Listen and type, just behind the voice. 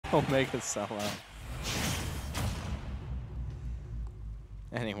Omega sellout.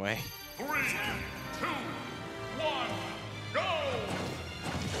 Anyway. 3, 2, 1, go!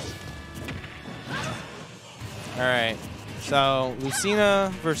 Alright. So,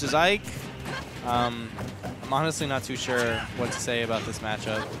 Lucina versus Ike. I'm honestly not too sure what to say about this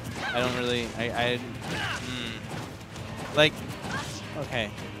matchup. I don't really... Like... Okay.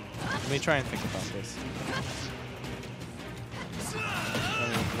 Let me try and think about this.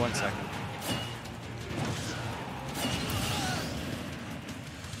 One second.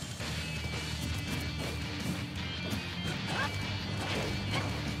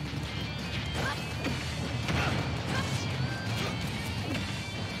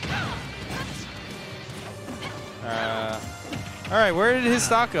 All right, where did his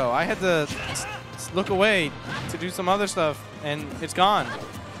stock go? I had to look away to do some other stuff, and it's gone.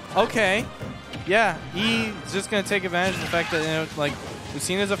 Okay. Yeah, he's just going to take advantage of the fact that, you know, like,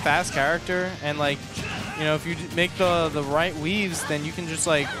 Lucina's a fast character, and, like, you know, if you make the right weaves, then you can just,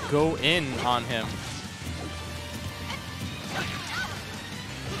 like, go in on him.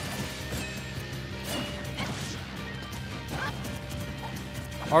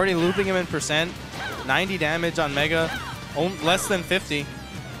 Already looping him in percent. 90 damage on Mega. Less than 50.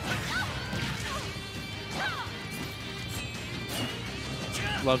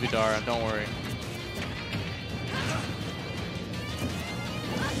 Love you, Dara. Don't worry.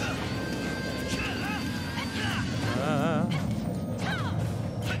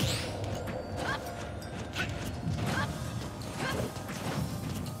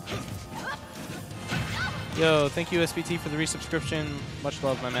 Yo, thank you, SPT, for the resubscription. Much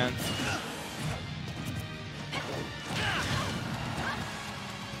love, my man.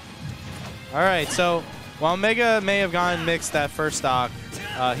 Alright, so while Mega may have gone mixed that first stock,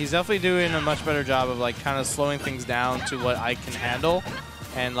 he's definitely doing a much better job of, like, kind of slowing things down to what I can handle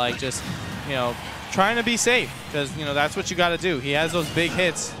and, like, just, you know, trying to be safe, because, you know, that's what you got to do. He has those big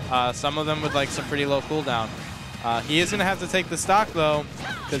hits, some of them with, like, some pretty low cooldown. He is going to have to take the stock, though,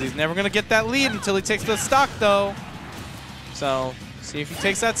 because he's never going to get that lead until he takes the stock, though. So, see if he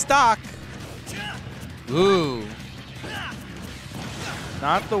takes that stock. Ooh.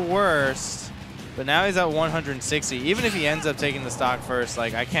 Not the worst. But now he's at 160. Even if he ends up taking the stock first,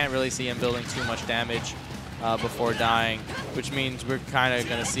 like, I can't really see him building too much damage before dying, which means we're kind of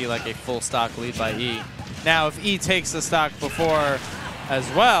going to see, like, a full stock lead by E. Now, if E takes the stock before as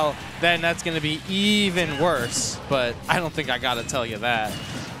well, then that's going to be even worse. But I don't think I got to tell you that.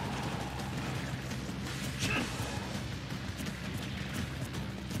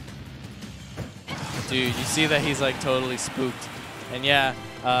 Dude, you see that he's, like, totally spooked. And yeah,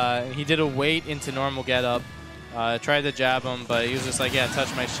 he did a wait into normal getup. Tried to jab him, but he was just like, yeah,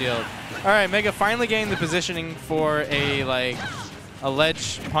 touch my shield. All right, Mega finally getting the positioning for a, like, a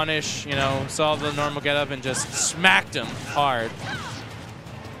ledge punish, you know, saw the normal getup and just smacked him hard.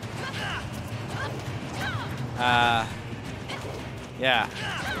 Yeah.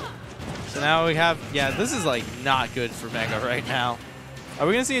 So now we have, yeah, this is, like, not good for Mega right now. Are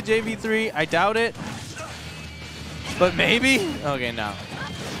we going to see a JV3? I doubt it. But maybe? Okay, no.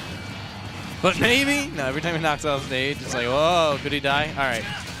 But maybe? No, every time he knocks off stage, it's like, whoa, could he die? All right.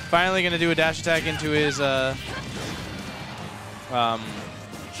 Finally going to do a dash attack into his, into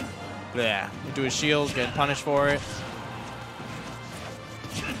his shield, getting punished for it.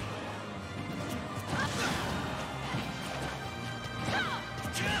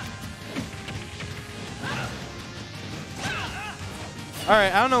 All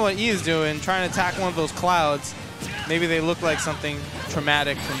right, I don't know what E is doing, trying to attack one of those clouds. Maybe they look like something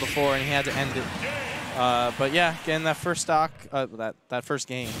traumatic from before and he had to end it. But yeah, getting that first stock, that first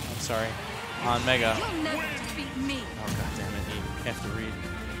game, I'm sorry, on Mega. You'll never defeat me. Oh, god damn it, E. You have to read.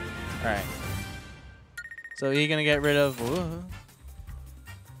 All right. So E gonna get rid of,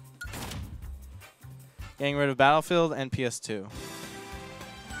 getting rid of Battlefield and PS2.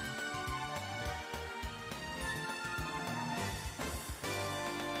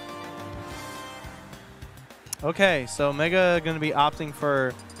 Okay, so Mega going to be opting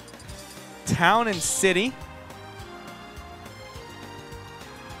for Town and City.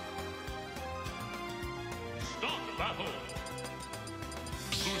 Start battle.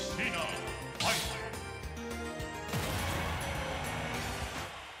 Lucina, fight.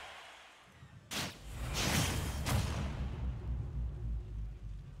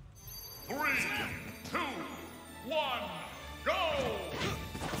 3, 2, 1, go!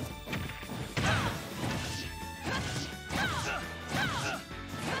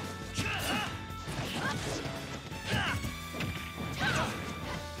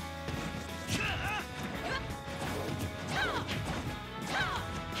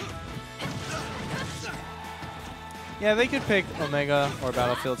 Yeah, they could pick Omega or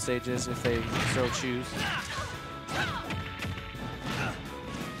Battlefield stages if they so choose.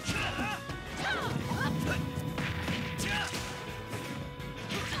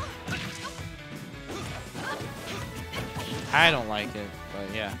 I don't like it,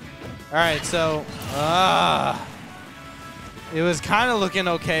 but yeah. All right, so it was kind of looking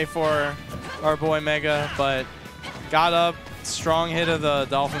okay for our boy MeGa, but got up, strong hit of the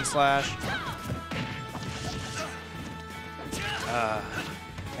Dolphin Slash.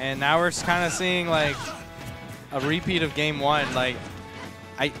 And now we're kind of seeing like a repeat of game 1. Like,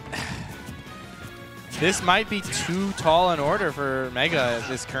 this might be too tall an order for MeGa at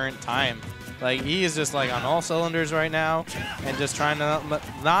this current time. Like, he is just like on all cylinders right now and just trying to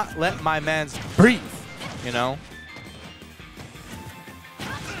not let my mans breathe, you know?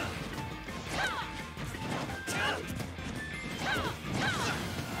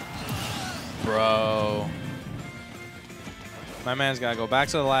 Bro. My man's got to go back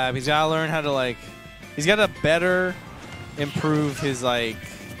to the lab. He's got to learn how to, like, he's got to better improve his, like,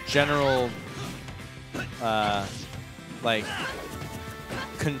 general, like,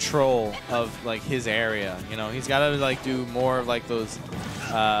 control of, like, his area. You know, he's got to, like, do more of, like, those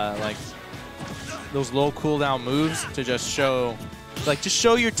low cooldown moves to just show, like, just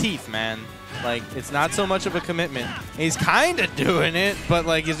show your teeth, man. Like, it's not so much of a commitment. He's kind of doing it, but,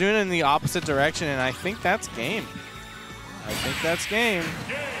 like, he's doing it in the opposite direction, and I think that's game. I think that's game.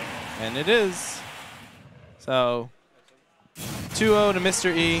 And it is. So, 2-0 to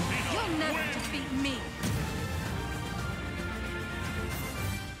Mr. E. You'll never defeat me.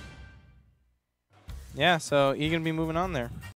 Yeah, so E gonna be moving on there.